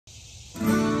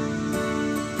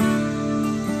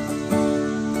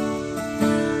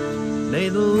May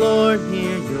the Lord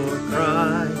hear your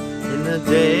cry in the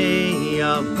day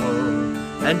of woe,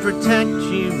 and protect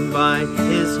you by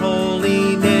his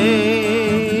holy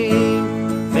name.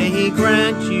 May he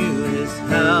grant you his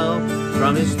help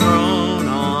from his throne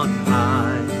on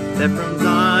high, that from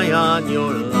Zion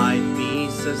your life be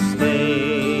sustained.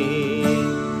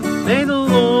 May the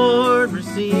Lord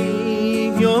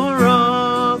receive your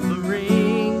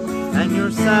offering and your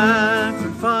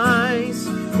sacrifice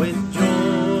with joy.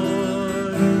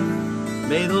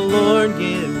 May the Lord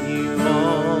give you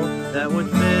all that would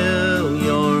fill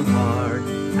your heart,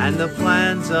 and the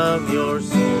plans of your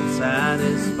soul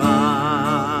satisfy.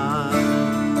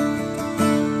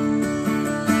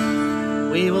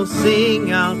 We will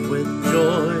sing out with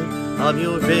joy of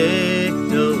your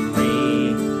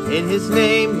victory. In his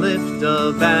name lift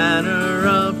a banner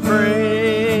of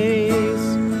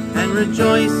praise, and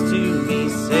rejoice to be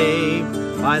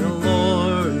saved by the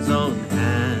Lord's own hand,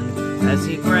 as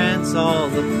he grants all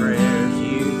the prayers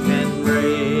you can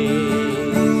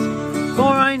raise.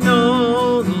 For I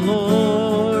know the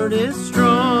Lord is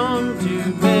strong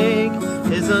to make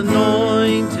his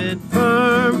anointed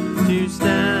firm to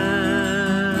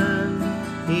stand.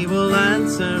 He will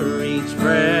answer each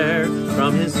prayer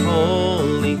from his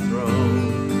holy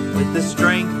throne, with the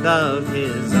strength of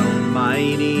his own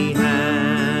mighty hand.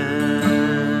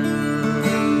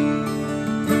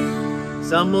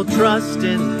 Some will trust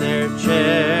in their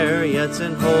chariots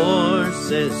and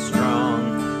horses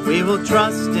strong. We will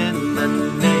trust in the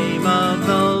name of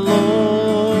the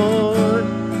Lord.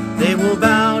 They will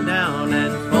bow down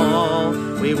and fall,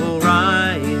 we will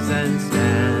rise and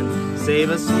stand. Save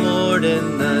us, Lord,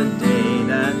 in the day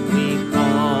that we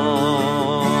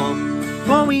call.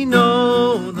 For we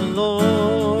know the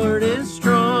Lord is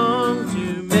strong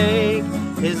to make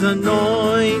his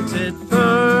anointed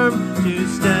firm to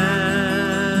stand.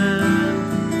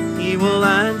 He will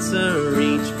answer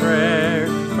each prayer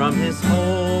from his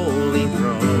holy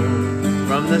throne,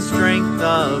 from the strength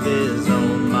of his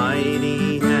own mighty